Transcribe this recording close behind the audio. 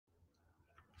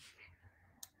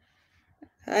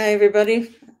Hi,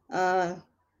 everybody. I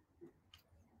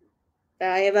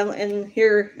am in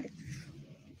here.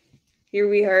 Here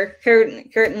we are. Kurt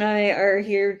and I are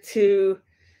here to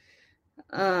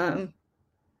kind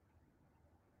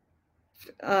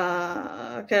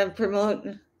of promote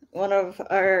one of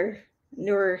our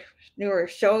newer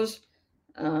shows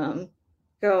called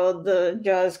the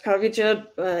Jaws Coffee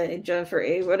Chat by Jennifer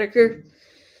A. Whitaker.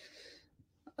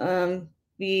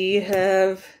 We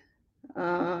have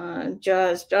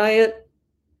Jaws Diet,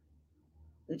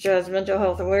 Jaws Mental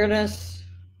Health Awareness,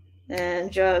 and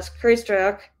Jaws Christ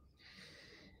Talk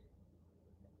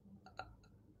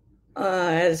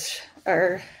as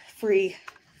our free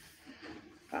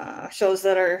shows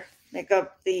that make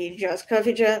up the Jaws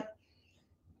Coffee Chat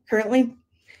currently.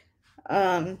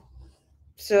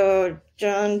 So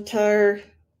John Tar,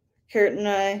 Kurt, and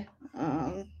I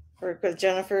work with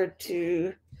Jennifer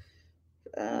to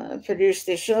produce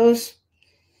these shows.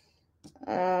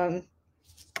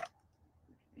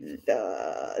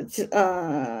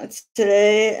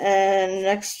 Today and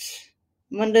next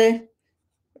Monday,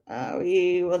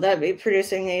 we will not be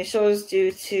producing any shows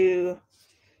due to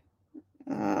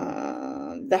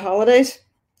the holidays.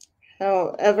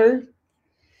 However,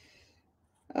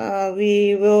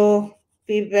 we will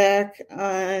be back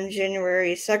on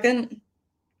January 2nd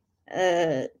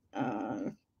at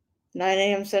 9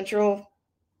 a.m. Central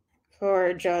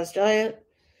for Jaws Diet,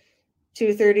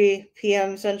 2:30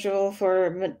 p.m. Central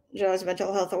for Jaws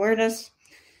Mental Health Awareness,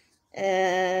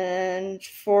 and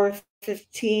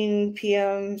 4:15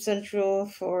 p.m. Central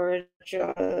for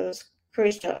Jaws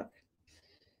Christ Talk.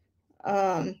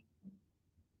 I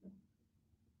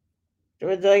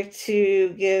would like to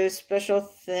give special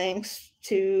thanks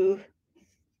to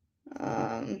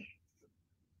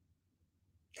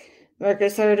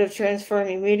Marcus Hart of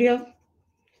Transforming Media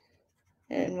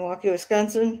in Milwaukee,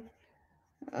 Wisconsin,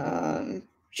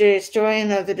 Jay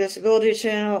Stoyan of the Disability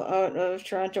Channel out of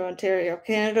Toronto, Ontario,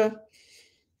 Canada,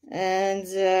 and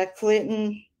Zach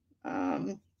Clayton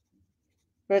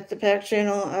with the PAC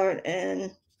Channel out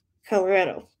in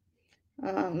Colorado,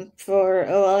 for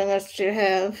allowing us to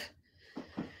have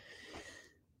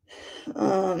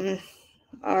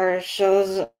our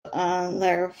shows on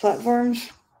their platforms.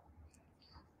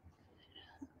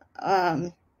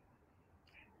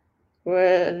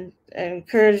 Would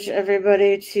encourage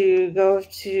everybody to go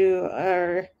to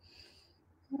our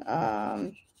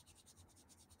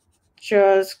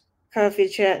Jaws Coffee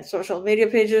Chat social media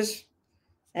pages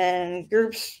and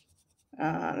groups.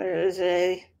 There is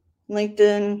a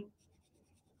LinkedIn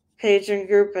page and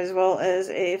group, as well as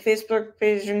a Facebook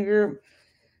page and group,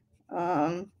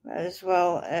 as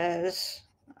well as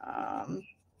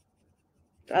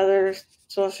other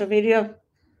social media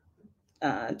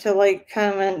to like,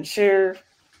 comment, share,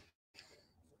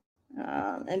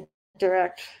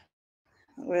 interact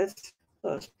with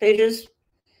those pages,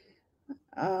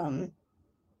 and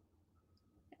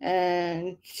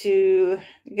to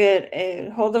get a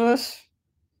hold of us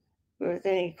with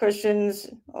any questions,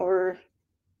 or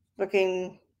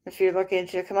if you're looking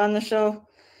to come on the show,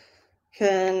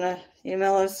 can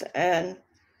email us at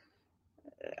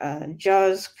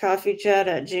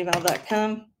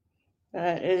jawscoffeechat@gmail.com.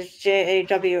 That is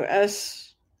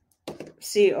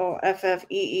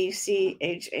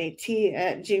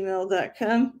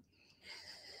JAWSCOFFEECHAT@gmail.com.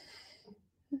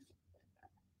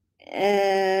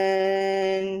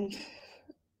 And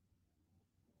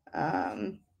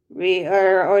we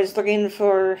are always looking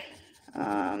for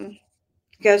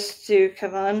guests to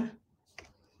come on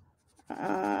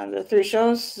the 3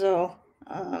 shows. So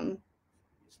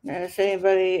if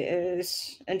anybody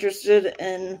is interested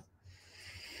in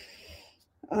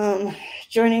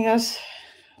joining us,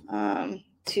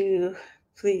 to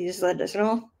please let us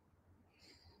know.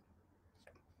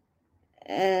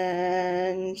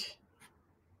 And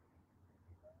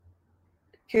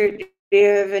Kurt, do you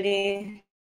have anything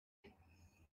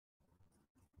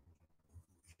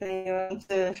you want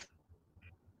to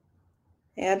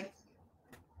add?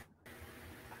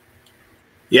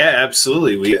 Yeah,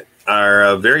 absolutely. We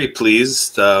are very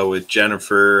pleased with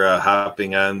Jennifer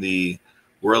hopping on the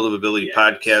World of Ability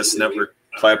Podcast Network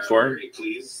platform. Very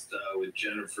pleased with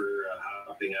Jennifer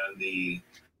hopping on the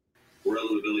World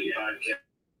of Ability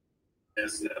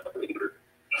Podcast Network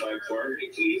platform.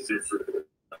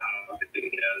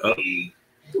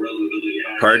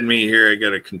 Pardon me here. I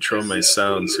got to control my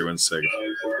sounds here 1 second.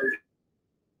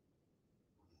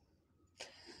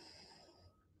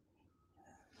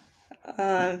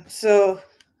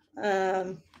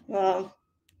 Well,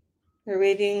 we're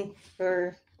waiting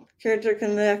for Kurt to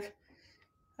come back.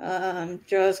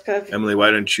 Jaws Coffee. Emily, why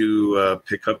don't you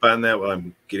pick up on that while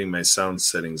I'm getting my sound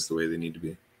settings the way they need to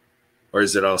be? or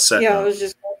is it all set? Yeah, now? I was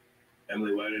just.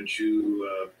 Emily, why don't you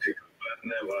pick up on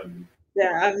that one?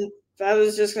 Yeah, I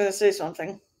was just going to say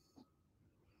something.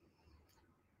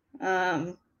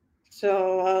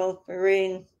 So I'll be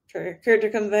waiting for Kurt to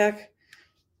come back.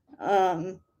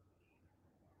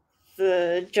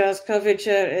 The Jaws Coffee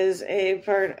Chat is a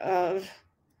part of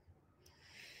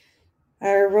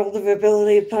our World of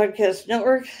Ability podcast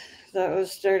network that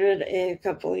was started a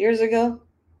couple years ago.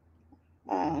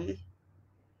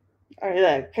 Or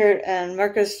that Kurt and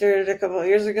Marcus started a couple of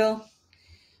years ago.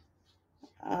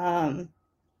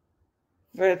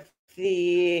 With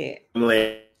the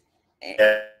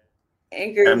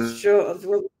anchor show of the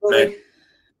World of Ability.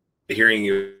 Hearing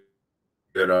you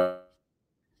at all.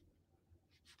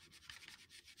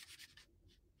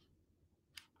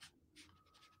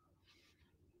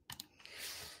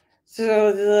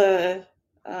 So the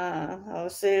I'll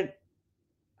say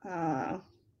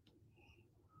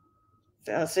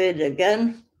it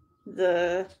again.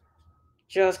 The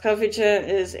Jaws Coffee Chat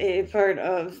is a part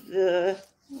of the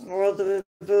World of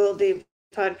Ability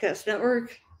podcast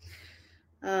network,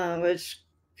 which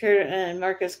Kurt and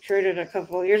Marcus created a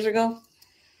couple of years ago.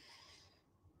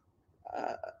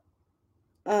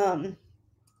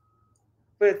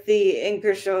 With the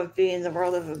anchor show being the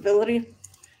World of Ability,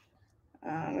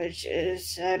 which is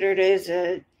Saturdays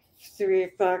at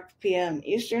 3:00 p.m.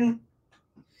 Eastern.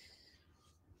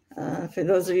 For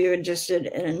those of you interested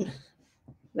in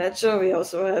that show, we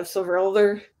also have several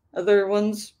other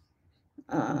ones,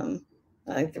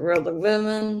 like the World of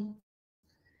Women,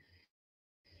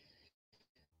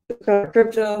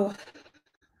 Crypto,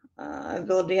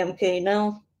 Ability MK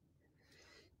Now.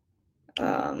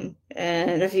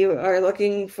 And if you are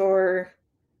looking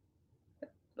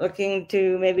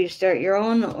to maybe start your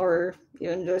own, or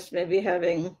even just maybe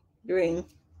doing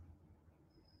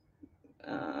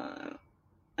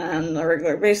on a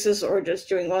regular basis, or just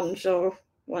doing one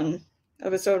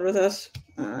episode with us,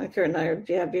 Kurt and I would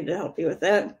be happy to help you with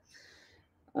that.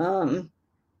 And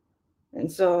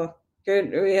so,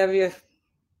 Kurt, do we have you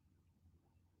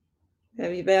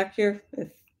back here?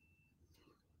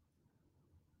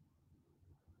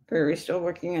 Or are we still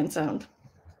working on sound?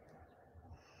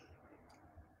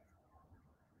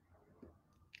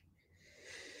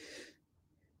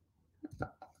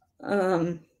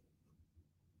 I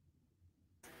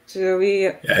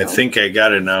think I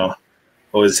got it now.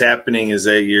 What is happening is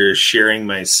that you're sharing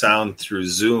my sound through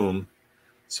Zoom.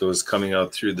 So it's coming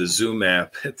out through the Zoom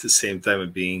app at the same time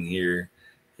of being here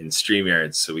in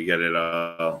StreamYard. So we got it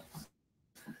all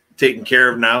taken care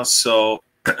of now. So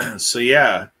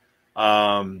yeah.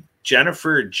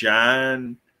 Jennifer,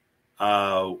 John,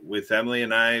 with Emily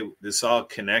and I, this all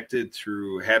connected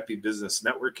through Happy Business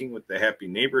Networking with the Happy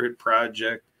Neighborhood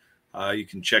Project. You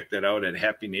can check that out at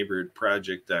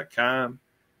happyneighborhoodproject.com.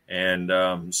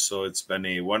 And so it's been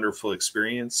a wonderful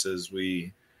experience as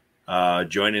we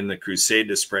join in the crusade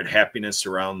to spread happiness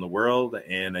around the world.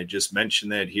 And I just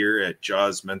mentioned that here at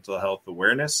JAWS Mental Health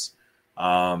Awareness,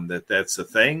 that's a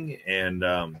thing.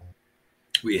 And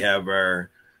we have our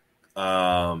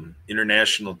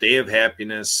International Day of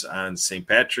Happiness on St.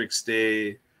 Patrick's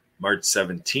Day, March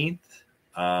 17th,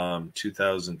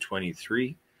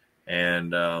 2023.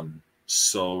 And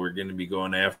so we're going to be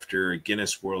going after a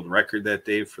Guinness World Record that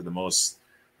day for the most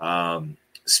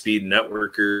speed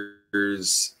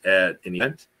networkers at an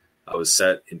event. It was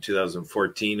set in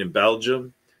 2014 in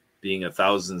Belgium, being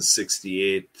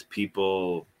 1,068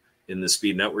 people in the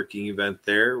speed networking event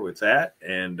there with that.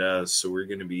 And so we're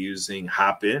going to be using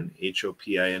Hopin,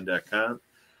 HOPIN.com,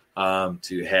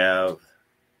 to have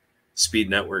speed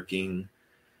networking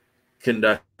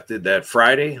conducted that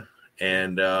Friday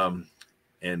and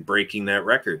breaking that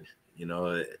record,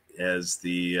 as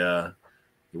the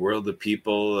world of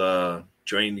people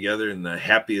joining together in the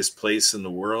happiest place in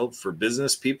the world for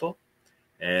business people.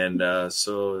 And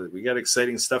so we got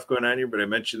exciting stuff going on here, but I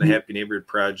mentioned the Happy Neighborhood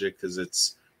Project because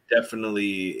it's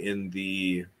definitely in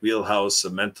the wheelhouse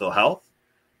of mental health,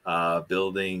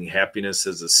 building happiness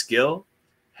as a skill,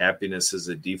 happiness as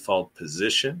a default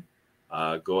position.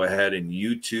 Go ahead and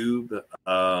YouTube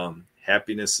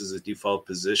happiness as a default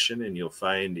position, and you'll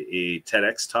find a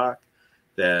TEDx talk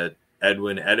that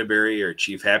Edwin Edeberry, our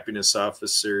Chief Happiness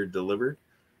Officer, delivered.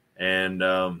 And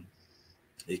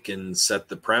it can set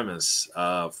the premise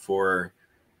for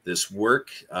this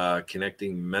work,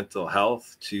 connecting mental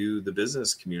health to the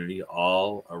business community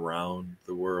all around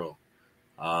the world.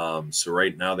 So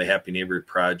right now, the Happy Neighborhood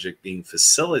Project being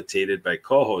facilitated by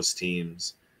co-host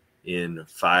teams in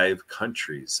 5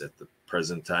 countries at the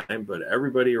present time, but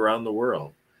everybody around the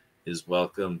world is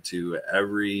welcome to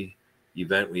every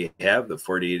event we have. The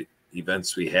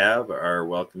events we have are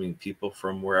welcoming people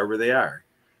from wherever they are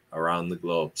around the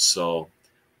globe. So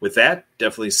with that,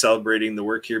 definitely celebrating the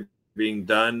work here being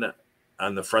done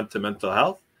on the front of mental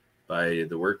health by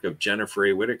the work of Jennifer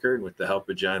A. Whitaker and with the help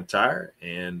of John Tarr,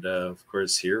 and of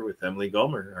course here with Emily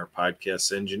Gomer, our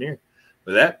podcast engineer.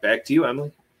 With that, back to you,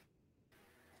 Emily.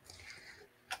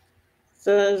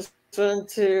 So I just want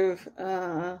to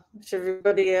wish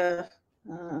everybody a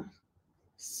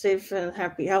safe and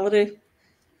happy holiday.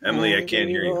 Emily, I can't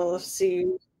hear you. We'll see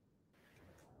you.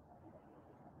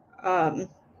 I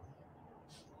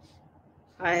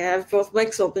have both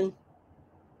mics open.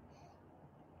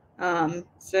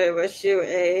 So I wish you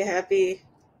a happy,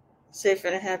 safe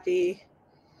and happy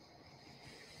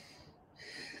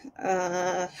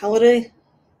holiday.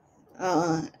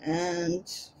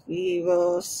 And we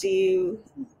will see you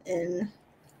in...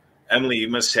 Emily, you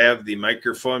must have the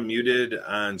microphone muted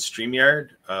on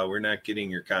StreamYard. We're not getting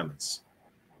your comments.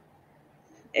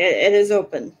 It is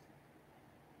open.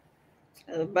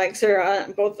 The mics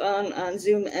are both on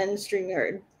Zoom and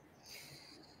StreamYard.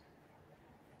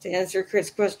 To answer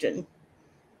Chris' question.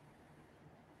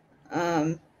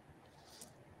 So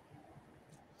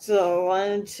I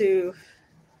wanted to...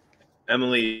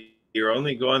 Emily, you're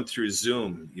only going through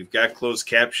Zoom. You've got closed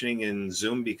captioning in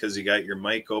Zoom because you got your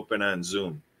mic open on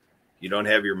Zoom. You don't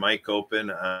have your mic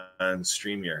open on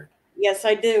StreamYard. Yes,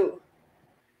 I do.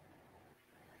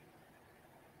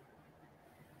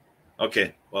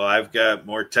 Okay, well, I've got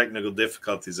more technical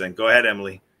difficulties then. Go ahead,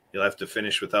 Emily. You'll have to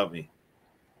finish without me.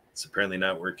 It's apparently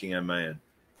not working on my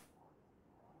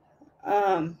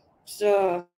end.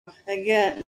 So,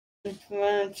 again, I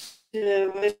want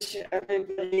to wish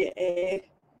everybody a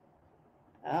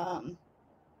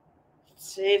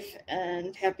safe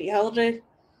and happy holiday.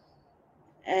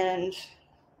 And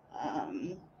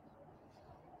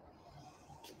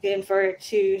looking forward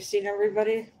to seeing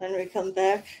everybody when we come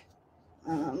back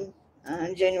on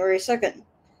January 2nd.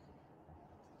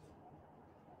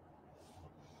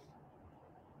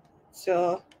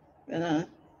 So,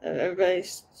 everybody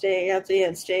stay healthy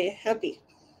and stay happy.